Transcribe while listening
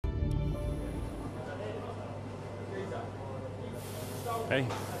Hey,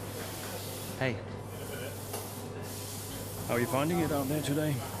 Hey, how are you finding it out there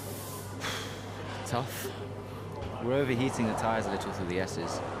today? tough. We're overheating the tires a little through the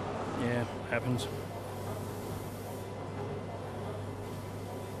S's. Yeah, happens. Do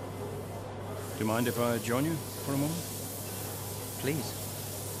you mind if I join you for a moment? Please.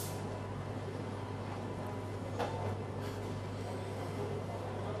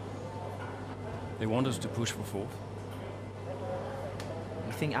 They want us to push for fourth.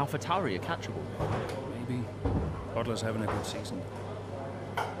 You think AlphaTauri are catchable? Maybe. Butler's having a good season.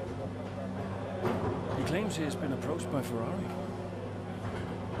 He claims he's been approached by Ferrari.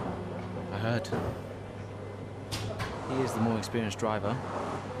 I heard. He is the more experienced driver.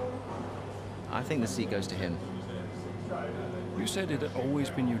 I think the seat goes to him. You said it had always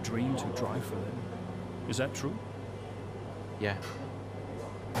been your dream to drive for them. Is that true? Yeah.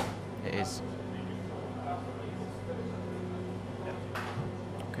 It is.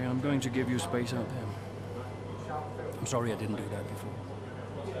 Okay, I'm going to give you space out there. I'm sorry I didn't do that before.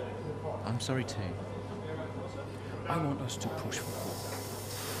 I'm sorry too. I want us to push for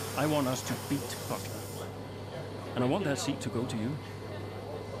fourth. I want us to beat Butler. And I want that seat to go to you.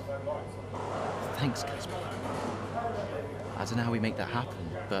 Thanks, Casper. I don't know how we make that happen,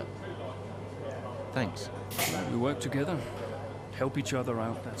 but thanks. We work together, help each other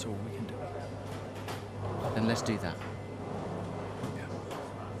out, that's all we can do. Then let's do that.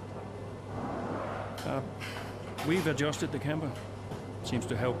 Yeah. We've adjusted the camber. Seems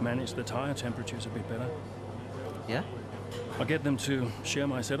to help manage the tire temperatures a bit better. Yeah? I'll get them to share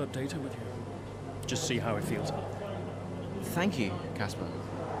my setup data with you. Just see how it feels. Thank you, Casper.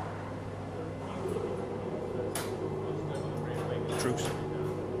 Truce.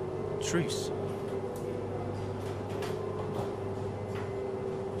 Truce.